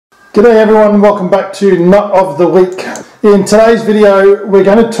G'day everyone, welcome back to Knot of the Week. In today's video we're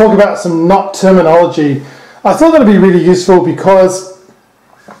going to talk about some knot terminology. I thought that would be really useful because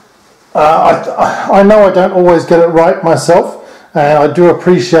I know I don't always get it right myself, and I do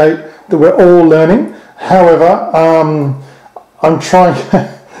appreciate that we're all learning. However,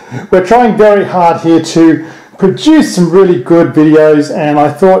 we're trying very hard here to produce some really good videos, and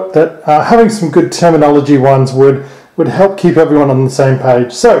I thought that having some good terminology ones would help keep everyone on the same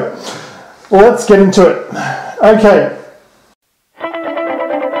page. So let's get into it. Okay.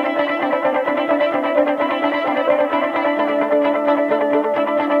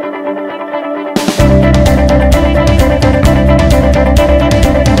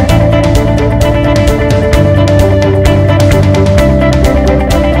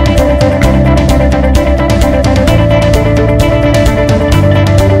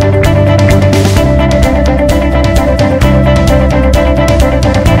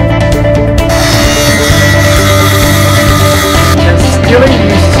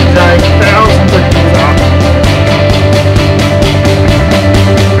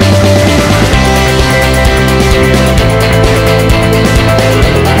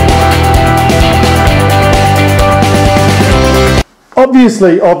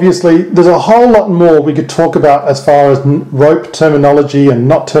 Obviously, there's a whole lot more we could talk about as far as rope terminology and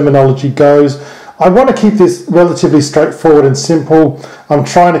knot terminology goes. I want to keep this relatively straightforward and simple. I'm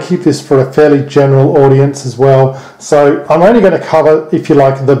trying to keep this for a fairly general audience as well. So I'm only going to cover, if you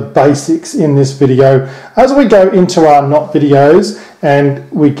like, the basics in this video. As we go into our knot videos and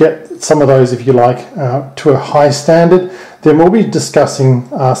we get some of those, if you like, to a high standard, then we'll be discussing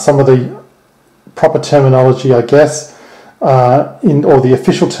some of the proper terminology, I guess, or the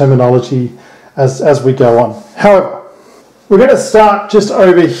official terminology as we go on. However, we're going to start just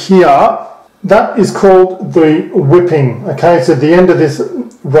over here. That is called the whipping. Okay, so the end of this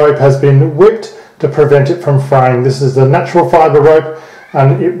rope has been whipped to prevent it from fraying. This is a natural fiber rope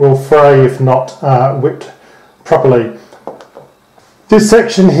and it will fray if not whipped properly. This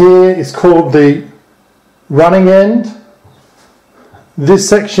section here is called the running end. This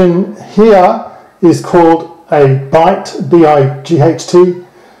section here is called a bight, B-I-G-H-T.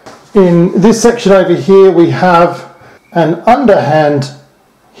 In this section over here we have an underhand,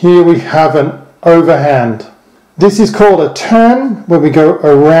 here we have an overhand. This is called a turn, where we go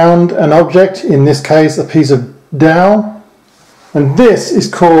around an object, in this case a piece of dowel, and this is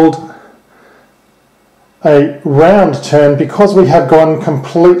called a round turn because we have gone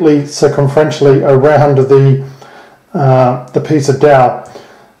completely circumferentially around the piece of dowel.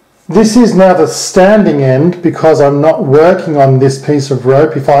 This is now the standing end because I'm not working on this piece of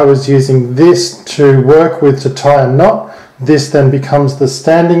rope. If I was using this to work with to tie a knot, this then becomes the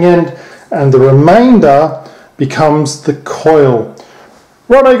standing end and the remainder becomes the coil.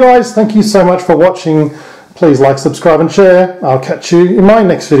 Righto guys, thank you so much for watching. Please like, subscribe and share. I'll catch you in my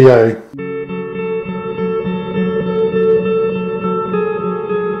next video.